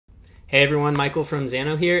Hey everyone, Michael from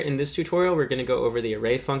Xano here. In this tutorial, we're going to go over the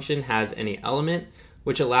array function has any element,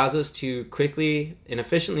 which allows us to quickly and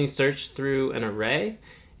efficiently search through an array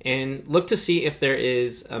and look to see if there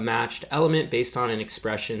is a matched element based on an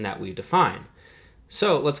expression that we define.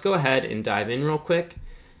 So let's go ahead and dive in real quick.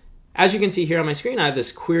 As you can see here on my screen, I have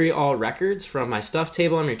this query all records from my stuff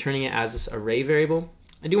table. I'm returning it as this array variable.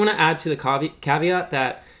 I do want to add to the caveat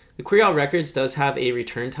that the query all records does have a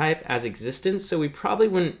return type as existence, so we probably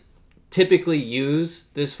wouldn't typically use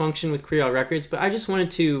this function with query all records, but I just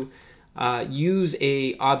wanted to use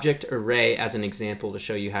a object array as an example to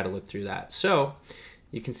show you how to look through that. So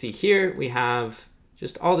you can see here we have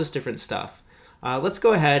just all this different stuff. Let's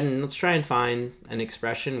go ahead and let's try and find an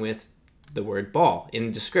expression with the word ball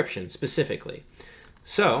in description specifically.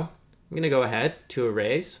 So I'm going to go ahead to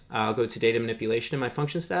arrays. I'll go to data manipulation in my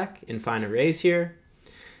function stack and find arrays here.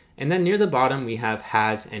 And then near the bottom, we have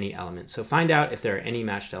has any element. So find out if there are any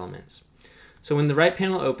matched elements. So when the right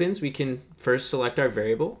panel opens, we can first select our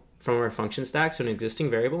variable from our function stack. So an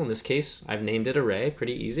existing variable, in this case, I've named it array,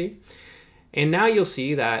 pretty easy. And now you'll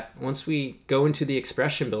see that once we go into the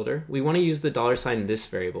expression builder, we want to use the $ this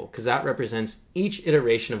variable because that represents each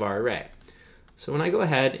iteration of our array. So when I go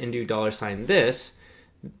ahead and do $ this,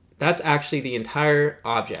 that's actually the entire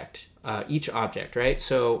object. Each object, right?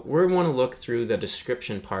 So we want to look through the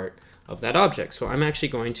description part of that object. So I'm actually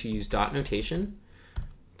going to use dot notation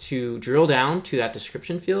to drill down to that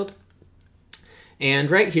description field. And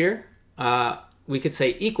right here, we could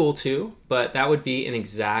say equal to, but that would be an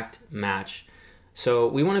exact match. So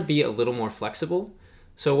we want to be a little more flexible.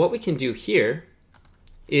 So what we can do here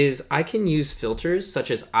is I can use filters such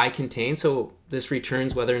as IContain. So this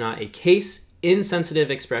returns whether or not a case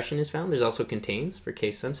insensitive expression is found. There's also contains for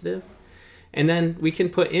case sensitive. And then we can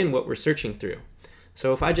put in what we're searching through.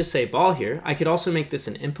 So if I just say ball here, I could also make this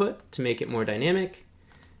an input to make it more dynamic.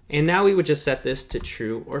 And now we would just set this to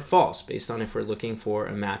true or false based on if we're looking for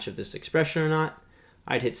a match of this expression or not.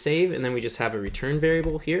 I'd hit save and then we just have a return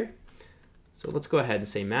variable here. So let's go ahead and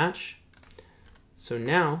say match. So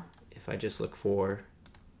now if I just look for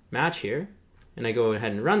match here and I go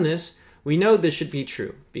ahead and run this, we know this should be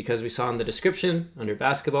true because we saw in the description under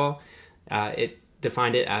basketball, it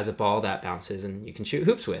defined it as a ball that bounces and you can shoot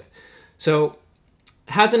hoops with. So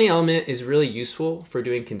has any element is really useful for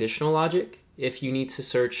doing conditional logic. If you need to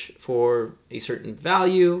search for a certain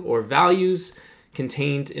value or values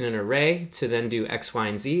contained in an array to then do X, Y,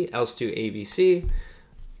 and Z, else do A, B, C,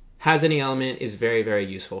 has any element is very, very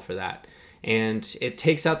useful for that. And it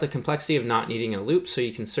takes out the complexity of not needing a loop, so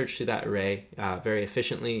you can search through that array very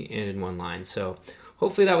efficiently and in one line. So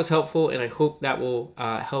hopefully that was helpful, and I hope that will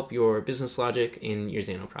help your business logic in your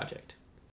Xano project.